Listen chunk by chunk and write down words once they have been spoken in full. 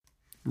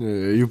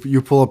Yeah,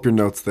 you pull up your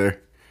notes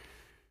there.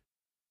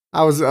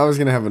 I was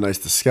gonna have a nice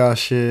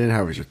discussion.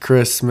 How was your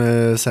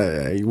Christmas?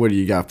 Hey, what do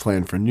you got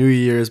planned for New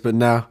Year's? But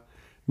no.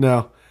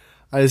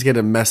 I just get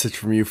a message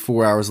from you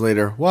 4 hours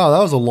later. Wow, that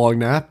was a long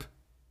nap.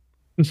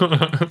 It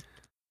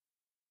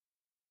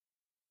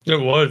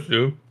was,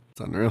 dude.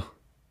 It's unreal.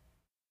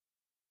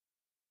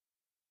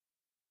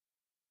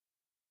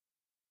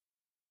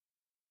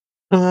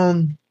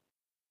 Um,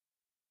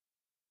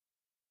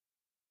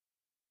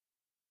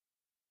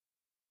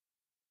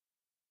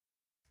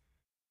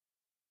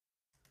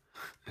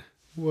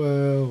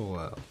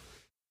 Well.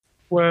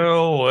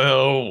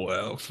 well.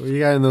 What you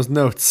got in those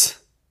notes?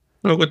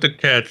 Look what the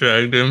cat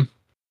dragged him.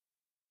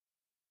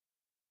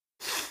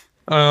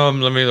 Let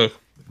me look.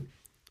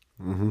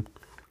 Mm-hmm.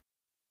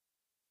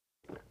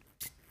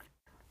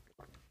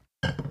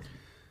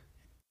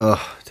 Ugh,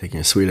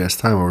 taking a sweet ass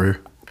time over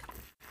here.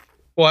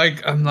 Well,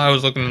 I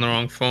was looking in the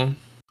wrong phone.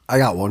 I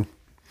got one.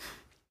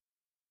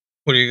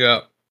 What do you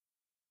got?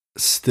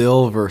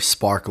 Still versus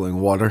sparkling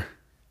water.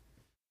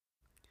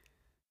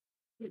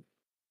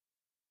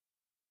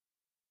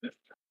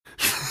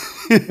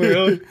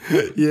 Really?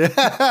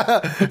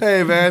 Yeah.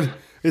 Hey, man,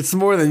 it's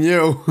more than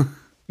you.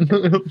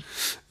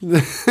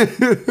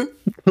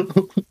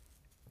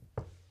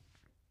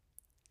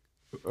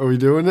 Are we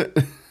doing it?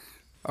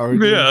 Are we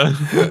doing Yeah.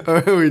 it?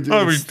 Are we doing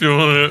Are we this?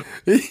 doing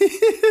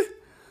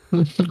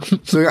it?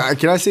 So,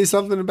 can I say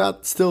something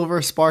about still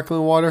versus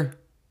sparkling water?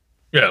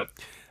 it? Yeah.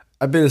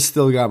 I've been a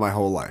still guy my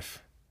whole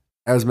life,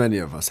 as many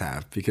of us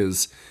have,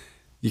 because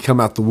you come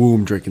out the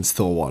womb drinking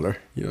still water.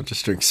 You don't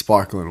just drink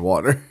sparkling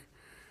water.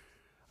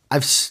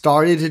 I've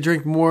started to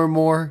drink more and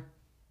more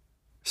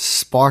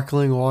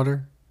sparkling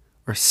water,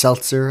 or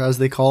seltzer as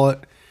they call it.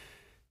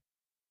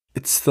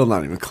 It's still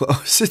not even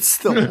close. It's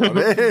still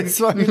water. It's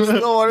fucking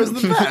still water is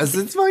the best.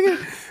 It's fucking.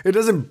 It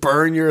doesn't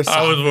burn your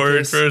I was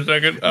worried esophagus. for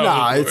a second.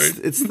 Nah,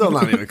 it's still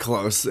not even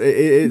close.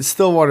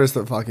 Still water is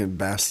the fucking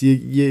best.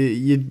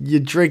 You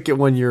drink it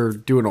when you're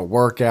doing a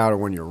workout or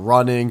when you're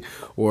running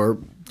or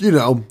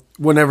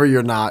whenever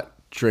you're not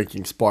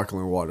drinking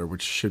sparkling water,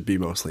 which should be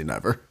mostly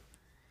never.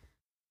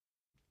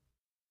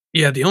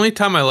 Yeah, the only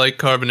time I like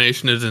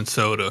carbonation is in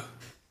soda.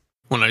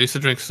 When I used to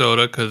drink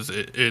soda, because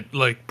it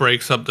like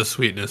breaks up the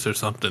sweetness or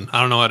something.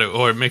 I don't know how to,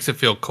 or it makes it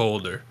feel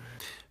colder.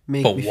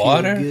 Make But me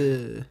water? feel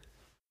good.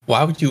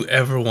 Why would you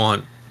ever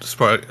want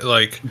spark?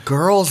 Like,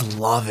 Girls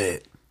love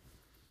it.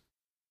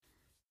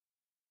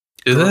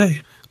 do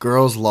they?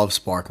 Girls love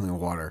sparkling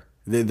water.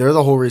 They're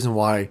the whole reason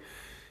why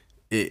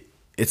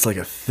it's like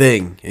a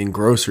thing in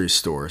grocery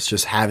stores.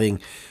 Just having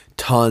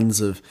tons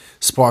of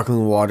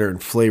sparkling water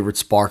and flavored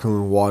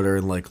sparkling water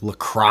and like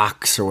LaCroix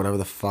or whatever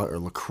the fuck, or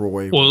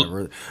LaCroix, Well,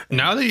 whatever.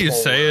 now that you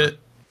say it,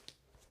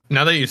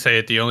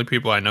 the only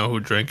people I know who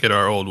drink it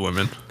are old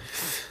women.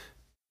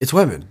 It's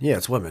women. Yeah,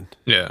 it's women.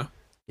 Yeah,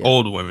 Yeah.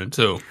 old women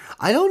too.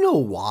 I don't know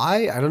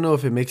why. I don't know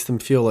if it makes them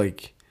feel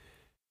like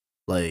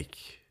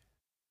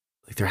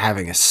they're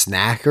having a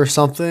snack or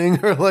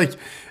something, or like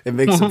it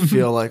makes them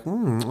feel like,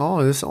 like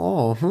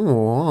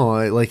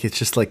it's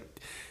just like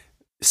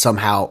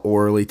somehow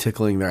orally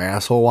tickling their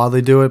asshole while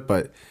they do it.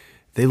 But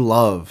they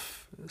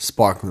love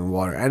sparkling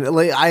water, and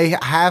like I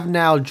have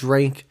now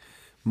drank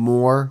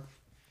more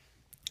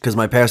because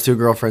my past two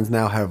girlfriends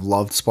now have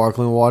loved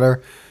sparkling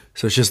water,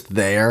 so it's just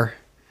there,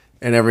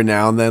 and every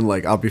now and then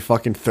like I'll be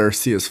fucking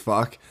thirsty as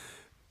fuck.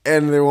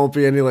 And there won't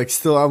be any like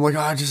still. I'm like,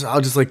 I'll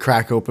just like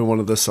crack open one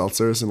of the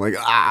seltzers and like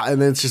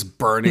and then it's just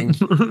burning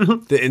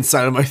the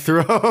inside of my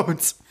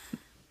throat.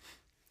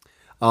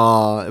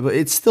 But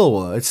it's still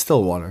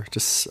water,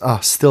 just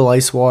still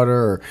ice water.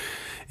 Or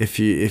if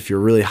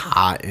you're really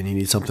hot and you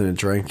need something to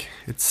drink,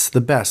 it's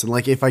the best. And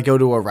like if I go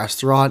to a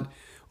restaurant,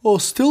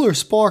 still or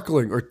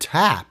sparkling or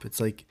tap, it's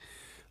like,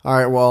 all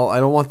right, well I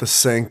don't want the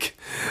sink,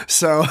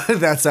 so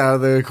that's out of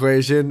the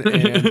equation.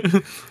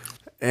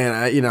 And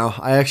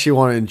I actually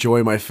want to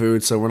enjoy my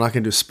food, so we're not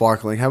going to do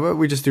sparkling. How about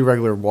we just do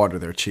regular water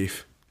there,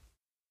 Chief?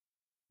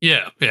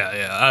 Yeah.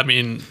 I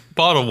mean,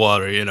 bottled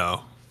water.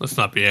 Let's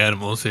not be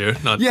animals here.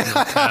 Not Yeah.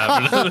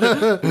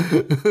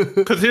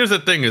 Because here's the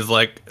thing: is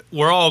like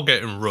we're all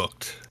getting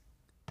rooked,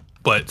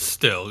 but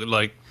still,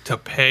 like to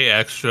pay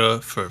extra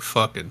for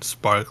fucking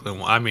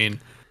sparkling. I mean,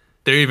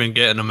 they're even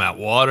getting them at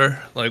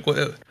water. Like,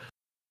 what?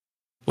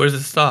 Where does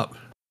it stop?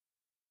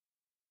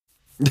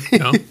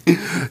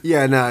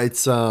 Yeah, no,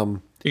 it's You're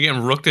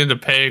getting rooked into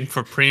paying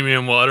for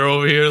premium water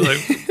over here.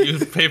 Like you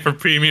pay for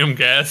premium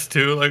gas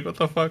too. Like what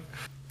the fuck?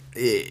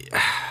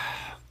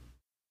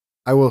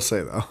 I will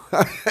say though,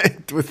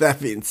 with that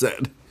being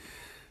said,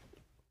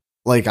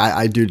 like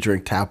I do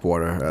drink tap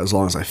water as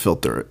long as I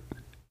filter it.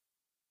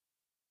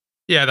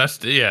 Yeah,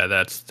 that's.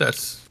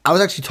 I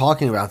was actually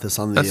talking about this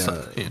on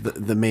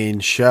the main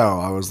show.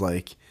 I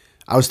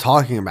was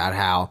talking about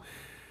how,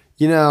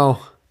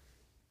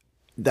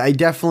 I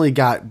definitely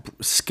got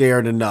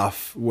scared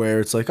enough where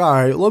it's like, all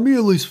right, let me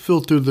at least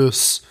filter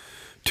this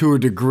to a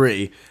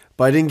degree.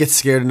 But I didn't get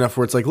scared enough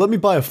where it's like, let me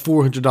buy a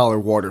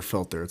 $400 water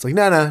filter. It's like,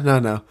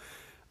 no.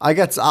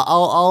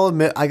 I'll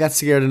admit I got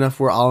scared enough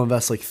where I'll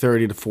invest like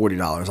 $30 to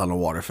 $40 on a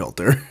water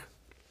filter.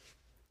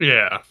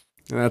 Yeah.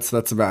 And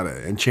that's about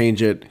it, and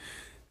change it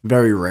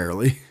very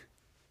rarely.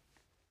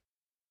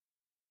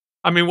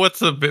 I mean, what's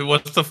the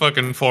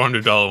fucking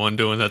 $400 one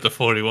doing that the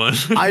 41?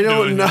 I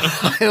don't know.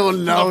 I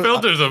don't know. A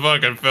filter's a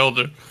fucking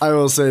filter. I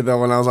will say though,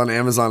 when I was on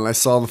Amazon and I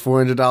saw the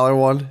 $400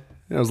 one,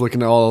 I was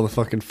looking at all the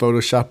fucking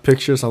Photoshop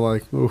pictures. I'm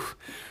like, oof,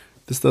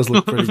 this does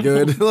look pretty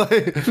good.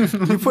 Like,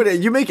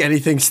 you make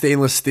anything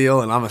stainless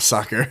steel, and I'm a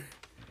sucker.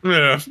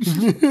 Yeah.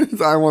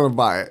 I want to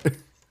buy it.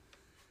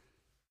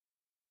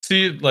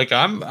 See, like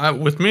I'm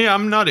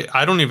not.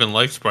 I don't even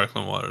like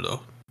sparkling water though.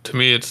 To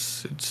me, it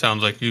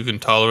sounds like you can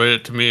tolerate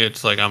it. To me,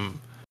 it's like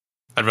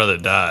I'd rather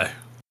die.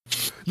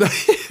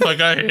 Like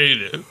I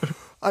hate it.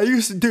 I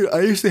used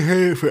to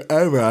hate it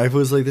forever. I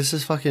was like, this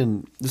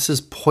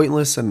is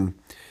pointless and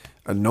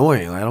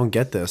annoying. I don't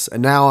get this.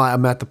 And now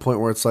I'm at the point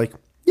where it's like,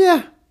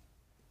 yeah,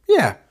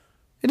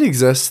 it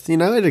exists.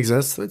 It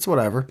exists. It's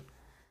whatever.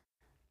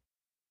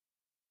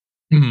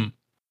 Mm-hmm.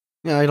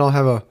 Yeah, I don't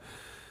have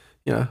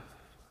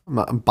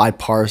I'm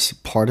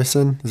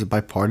bipartisan. Is it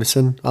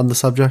bipartisan on the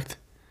subject?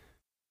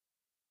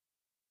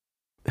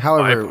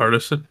 However,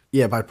 bipartisan?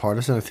 Yeah,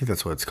 bipartisan. I think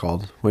that's what it's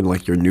called. When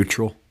like you're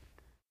neutral.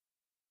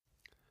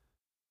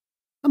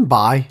 I'm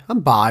bi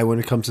when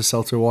it comes to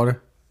seltzer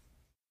water.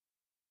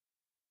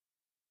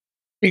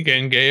 You're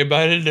getting gay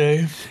about it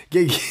today.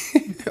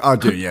 Oh,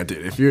 dude, yeah,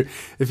 dude.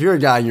 If you're a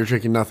guy and you're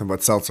drinking nothing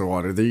but seltzer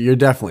water, you're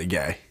definitely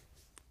gay.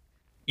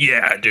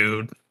 Yeah,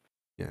 dude.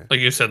 Yeah. Like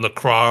you said,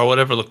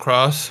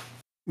 lacrosse.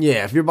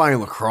 Yeah, if you're buying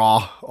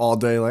LaCroix all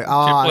day, like,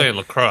 you're playing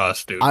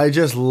lacrosse, dude. I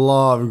just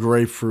love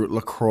grapefruit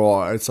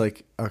LaCroix. It's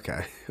like,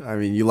 okay, I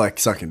mean, you like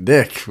sucking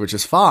dick, which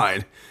is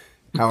fine.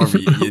 However,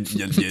 you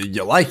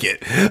like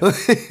it.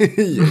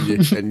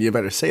 And you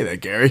better say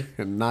that, Gary,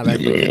 and not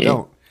act like you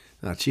don't.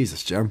 Oh,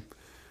 Jesus, Jim.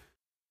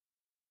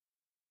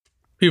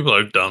 People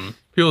are dumb.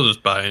 People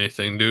just buy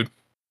anything, dude.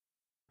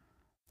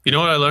 You know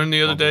what I learned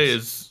the other day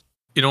is,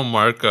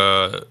 Mark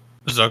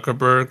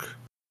Zuckerberg?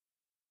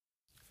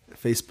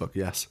 Facebook,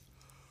 yes.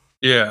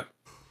 Yeah.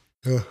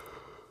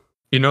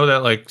 You know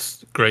that, like,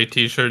 gray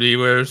t-shirt he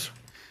wears?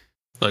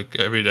 Like,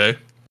 every day?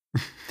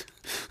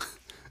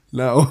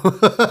 No.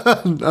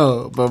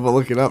 No, but we'll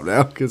look it up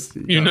now. Cause,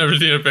 You've never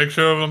seen a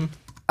picture of him?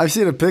 I've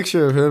seen a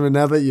picture of him, and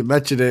now that you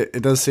mention it,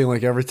 it does seem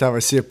like every time I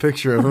see a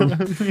picture of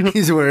him,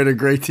 he's wearing a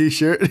gray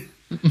t-shirt.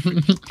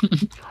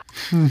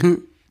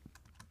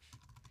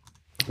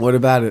 What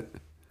about it?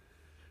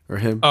 Or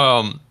him?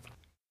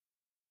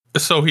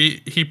 So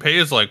he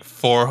pays like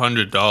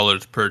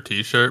 $400 per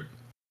t-shirt.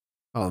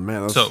 Oh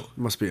man, that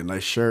must be a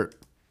nice shirt.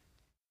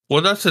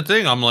 Well, that's the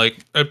thing. I'm like,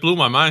 it blew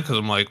my mind because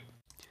I'm like,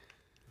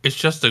 it's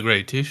just a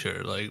great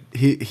t-shirt. Like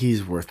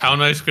he's worth. How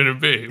nice could it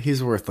be?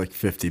 He's worth like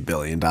 $50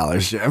 billion,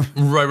 Jim.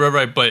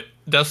 Right. But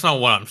that's not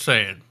what I'm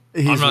saying.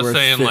 I'm not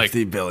saying like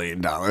 $50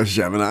 billion,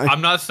 Gemini. I'm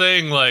not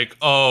saying like,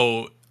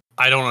 oh,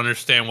 I don't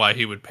understand why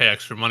he would pay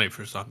extra money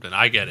for something.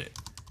 I get it.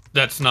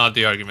 That's not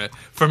the argument.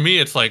 For me,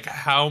 it's like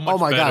how much. Oh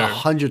my better... god,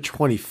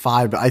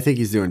 125. But I think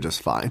he's doing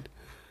just fine.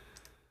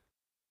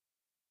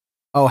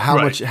 Oh,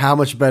 how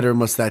much better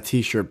must that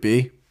t-shirt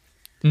be?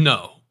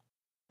 No.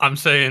 I'm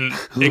saying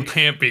it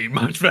can't be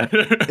much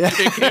better.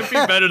 It can't be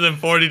better than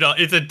 $40.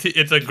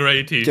 It's a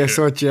gray t-shirt. Guess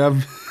what,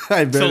 Jim?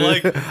 I bet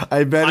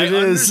it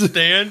is.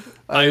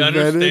 I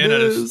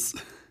understand.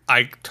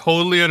 I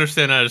totally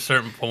understand at a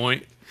certain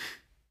point.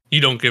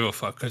 You don't give a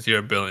fuck because you're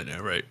a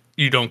billionaire, right?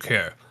 You don't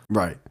care.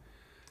 Right.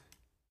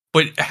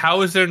 But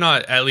how is there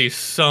not at least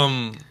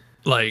some,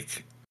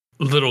 like,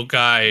 little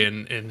guy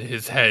in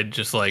his head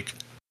just like,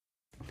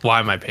 why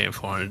am I paying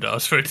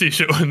 $400 for a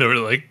t-shirt when they were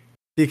like,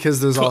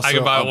 because there's also I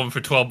can buy one for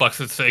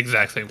 $12. It's the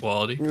exact same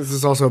quality.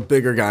 There's also a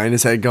bigger guy in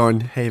his head going,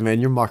 "Hey man,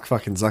 you're Mark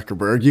fucking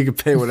Zuckerberg. You can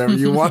pay whatever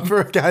you want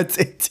for a guy's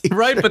t-shirt."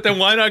 Right, but then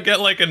why not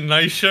get like a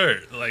nice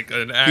shirt, like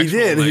an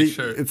actual nice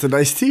shirt? It's a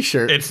nice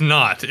t-shirt. It's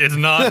not. It's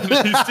not a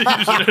nice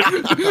t-shirt.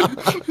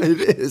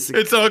 It is.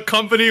 It's a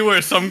company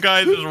where some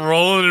guy is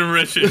rolling in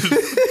riches.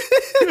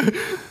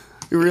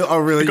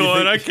 Really?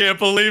 Going, I can't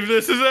believe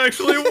this is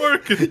actually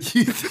working.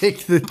 You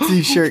think the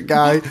t-shirt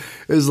guy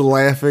is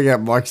laughing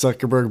at Mark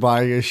Zuckerberg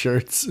buying his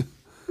shirts?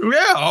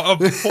 Yeah, of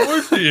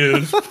course he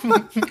is.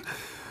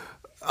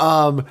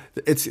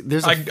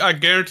 I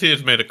guarantee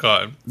it's made a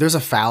cut. There's a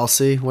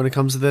fallacy when it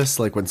comes to this.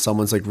 Like when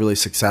someone's like really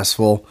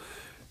successful,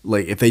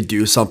 like if they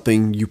do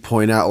something, you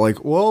point out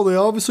like, well, they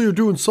obviously are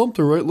doing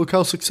something, right? Look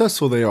how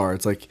successful they are.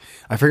 It's like,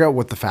 I forgot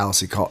what the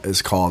fallacy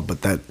is called,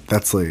 but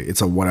that's like,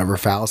 it's a whatever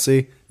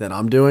fallacy that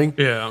I'm doing.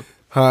 Yeah.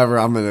 However,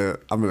 I'm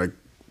gonna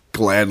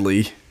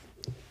gladly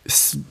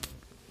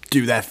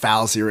do that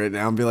fallacy right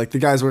now and be like, the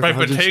guy's worth. Right,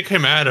 but take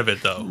him out of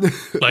it though.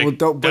 Like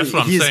that's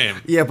what I'm saying.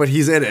 Yeah, but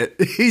he's in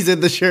it. He's in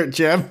the shirt,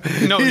 Jim.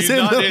 No, he's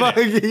not in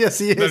it. Yes,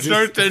 he is. The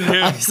shirt's in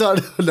him.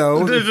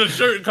 No. There's a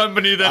shirt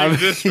company that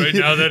exists right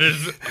now that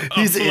is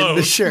he's in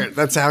the shirt.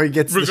 That's how he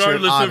gets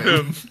regardless the shirt on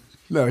of him.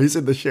 No, he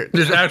said the shirt.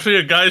 There's actually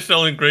a guy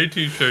selling gray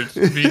t-shirts,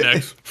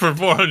 V-necks, for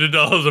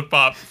 $400 a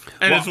pop,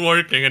 and it's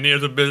working, and he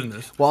has a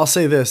business. Well, I'll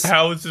say this.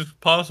 How is this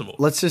possible?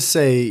 Let's just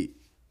say,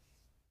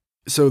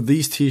 so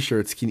these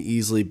t-shirts can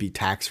easily be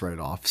tax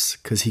write-offs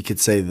because he could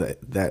say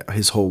that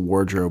his whole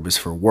wardrobe is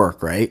for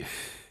work, right?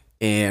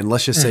 And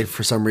let's just say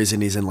for some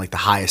reason he's in like the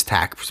highest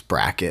tax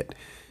bracket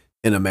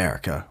in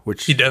America,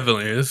 which He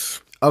definitely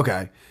is.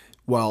 okay.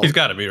 Well, He's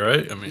got to be,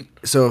 right? I mean,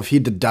 so if he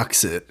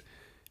deducts it,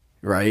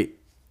 right?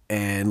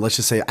 And let's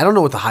just say I don't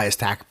know what the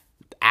highest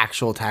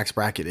actual tax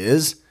bracket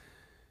is,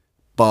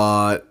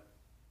 but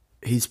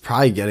he's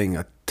probably getting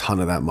a ton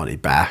of that money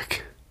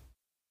back.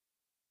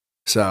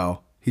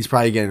 So he's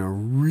probably getting a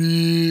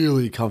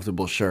really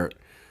comfortable shirt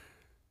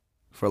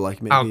for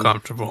like maybe. how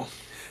comfortable?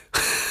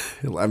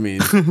 I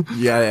mean,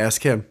 you gotta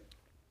ask him.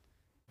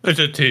 It's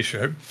a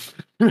t-shirt.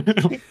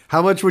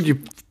 How much would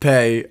you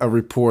pay a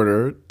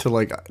reporter to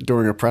like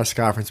during a press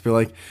conference be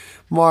like,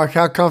 Mark,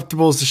 how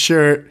comfortable is the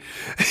shirt?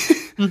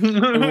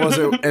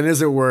 and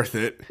is it worth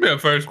it? Yeah,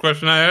 first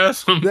question I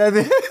asked him.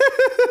 Because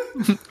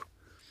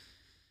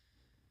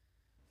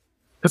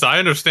I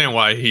understand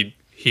why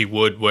he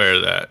would wear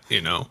that, you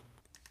know.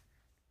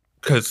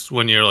 Because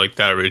when you're like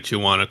that rich, you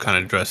want to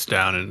kind of dress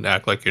down and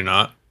act like you're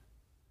not.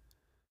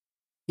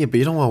 Yeah, but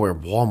you don't want to wear a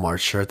Walmart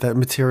shirt. That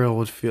material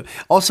would feel.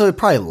 Also, it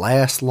probably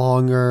lasts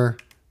longer.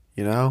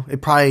 You know,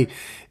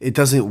 it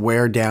doesn't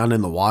wear down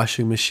in the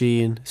washing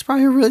machine. It's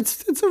probably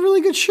it's a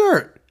really good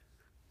shirt.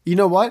 You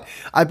know what?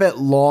 I bet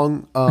It's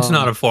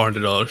not a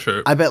 $400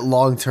 shirt. I bet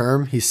long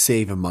term he's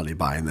saving money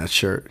buying that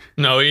shirt.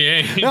 No, he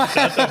ain't. Shut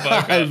the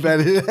fuck I up. bet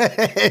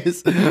it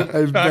is.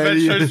 I bet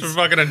he shirts is. for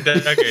fucking a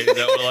decade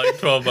that were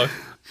like $12.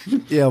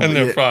 Yeah, and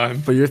they're fine.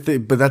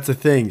 But that's the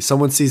thing.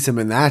 Someone sees him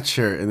in that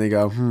shirt and they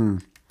go,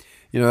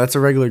 you know, that's a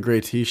regular gray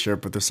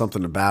T-shirt, but there's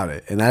something about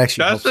it, and that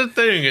actually That's helps, the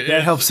thing.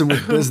 that helps him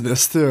with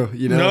business too.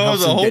 You know, it No,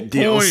 helps the him whole get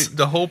deals. point.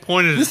 The whole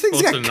point is This thing's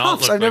supposed got to not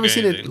cuffs. look I've never like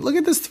seen anything. it. Look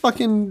at this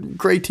fucking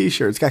gray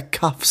T-shirt. It's got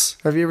cuffs.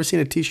 Have you ever seen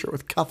a T-shirt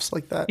with cuffs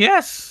like that?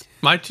 Yes,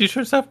 my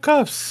t-shirts have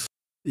cuffs.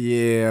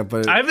 Yeah,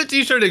 but I have a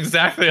t-shirt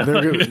exactly like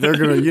they're it.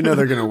 gonna, you know,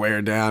 they're gonna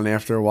wear down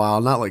after a while.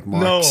 Not like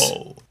Mark's.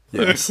 No.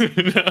 Yes. No.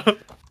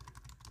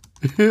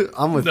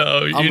 I'm with.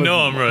 No, I'm with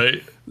I'm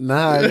right.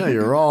 Nah, I know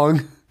you're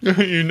wrong.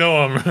 You know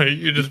I'm right.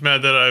 You're just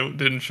mad that I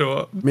didn't show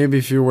up. Maybe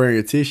if you were wearing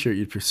a T-shirt,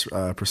 you'd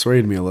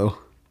persuade me a little.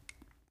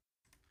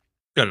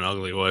 Got an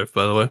ugly wife,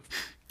 by the way.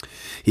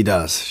 He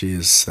does.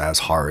 That's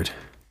hard.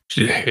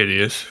 She's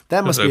hideous.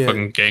 That must Looks be like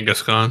fucking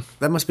Genghis Khan.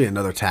 That must be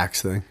another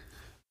tax thing.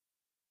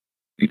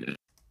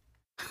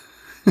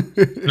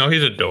 No,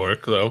 he's a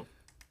dork though.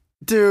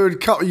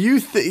 Dude,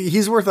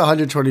 he's worth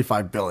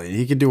 125 billion.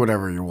 He can do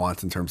whatever he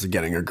wants in terms of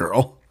getting a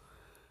girl.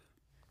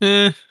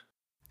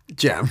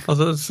 Gem.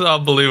 I'll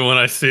believe it when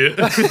I see it.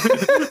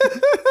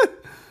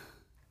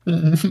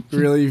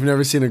 Really? You've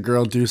never seen a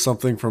girl do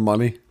something for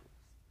money?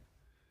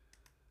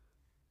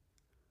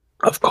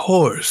 Of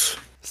course.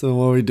 So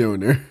what are we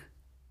doing here?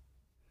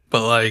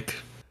 But like,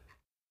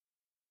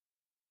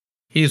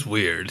 he's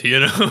weird,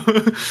 you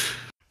know?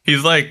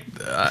 He's like,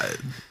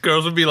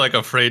 girls would be like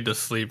afraid to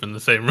sleep in the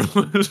same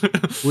room.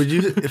 Would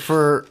you,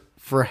 for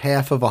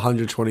half of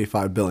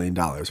 $125 billion,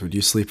 would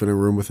you sleep in a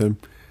room with him?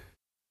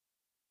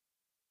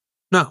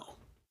 No.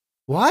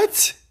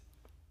 What?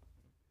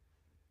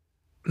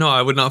 No,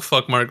 I would not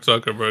fuck Mark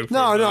Zuckerberg.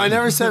 No, I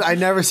never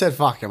said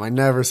fuck him. I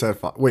never said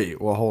fuck.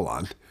 Wait, well, hold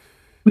on.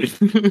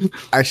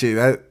 Actually,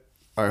 all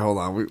right, hold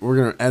on. We're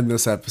going to end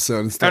this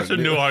episode and start. That's a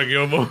new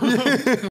arguable.